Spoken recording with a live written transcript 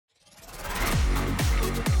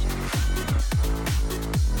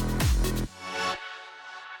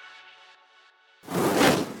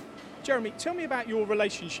Jeremy, tell me about your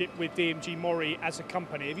relationship with DMG MORI as a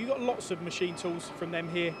company. Have you got lots of machine tools from them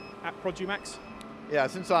here at Produmax? Yeah,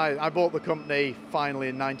 since I bought the company finally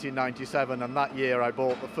in 1997, and that year I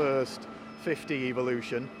bought the first 50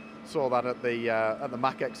 Evolution, saw that at the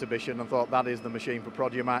Mac exhibition and thought that is the machine for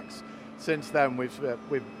Produmax. Since then we've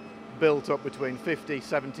built up between 50,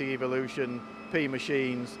 70 Evolution P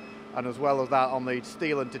machines, and as well as that on the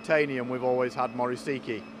steel and titanium we've always had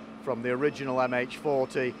Morisiki, from the original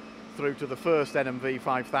MH40 through to the first NMV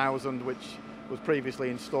 5000, which was previously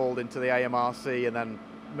installed into the AMRC and then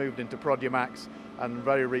moved into Produmax, and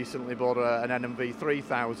very recently bought an NMV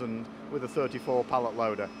 3000 with a 34 pallet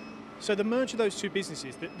loader. So the merge of those two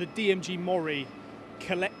businesses, the DMG MORI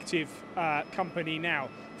collective company now,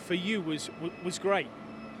 for you was great.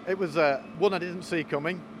 It was one I didn't see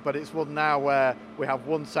coming, but it's one now where we have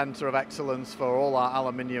one centre of excellence for all our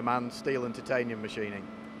aluminium and steel and titanium machining.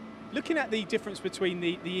 Looking at the difference between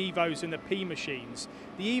the Evos and the P machines,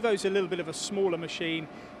 the Evo's a little bit of a smaller machine.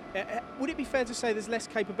 Would it be fair to say there's less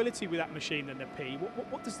capability with that machine than the P?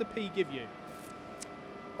 What does the P give you?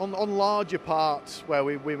 On larger parts where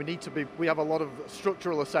we have a lot of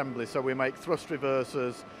structural assembly, so we make thrust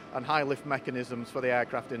reversers and high lift mechanisms for the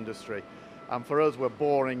aircraft industry. And for us, we're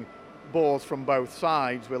boring bores from both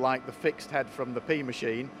sides. We like the fixed head from the P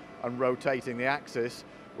machine and rotating the axis,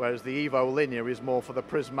 whereas the Evo Linear is more for the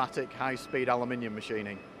prismatic high-speed aluminium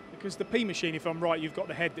machining. Because the P machine, if I'm right, you've got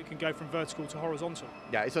the head that can go from vertical to horizontal.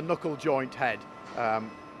 Yeah, it's a knuckle joint head,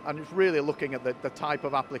 and it's really looking at the type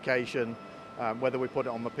of application, whether we put it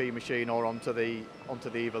on the P machine or onto the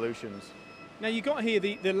Evolutions. Now you've got here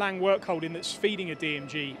the Lang work holding that's feeding a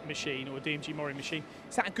DMG machine or a DMG MORI machine.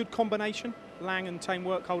 Is that a good combination, Lang and Tame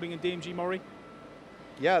work holding and DMG MORI?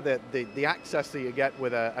 Yeah, the access that you get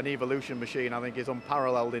with an Evolution machine I think is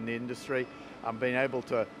unparalleled in the industry, and being able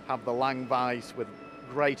to have the Lang vise with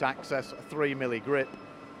great access, a 3mm grip,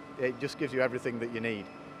 it just gives you everything that you need.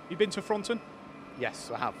 You've been to Fronton?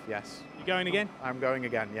 Yes, I have, yes. You going again? I'm going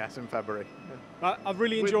again, yes, in February. I've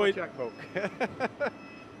really enjoyed... With my checkbook.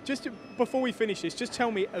 Just before we finish this, just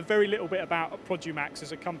tell me a very little bit about Produmax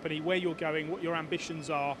as a company, where you're going, what your ambitions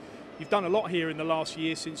are. You've done a lot here in the last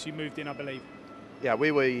year since you moved in, I believe. Yeah,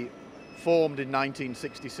 we were formed in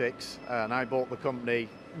 1966, and I bought the company,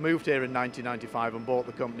 moved here in 1995 and bought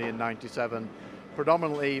the company in 97.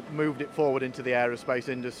 Predominantly moved it forward into the aerospace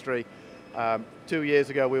industry. 2 years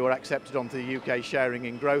ago we were accepted onto the UK Sharing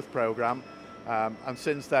in Growth programme, and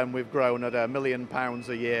since then we've grown at £1 million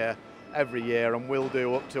a year every year, and we'll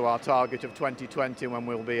do up to our target of 2020 when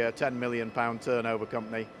we'll be a £10 million turnover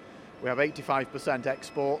company. We have 85%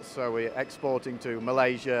 exports, so we're exporting to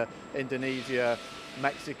Malaysia, Indonesia,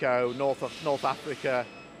 Mexico, North Africa,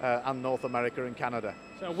 and North America and Canada.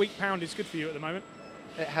 So a weak pound is good for you at the moment?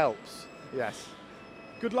 It helps, yes.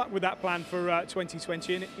 Good luck with that plan for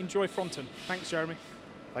 2020 and enjoy Fronton. Thanks, Jeremy.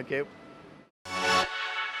 Thank you.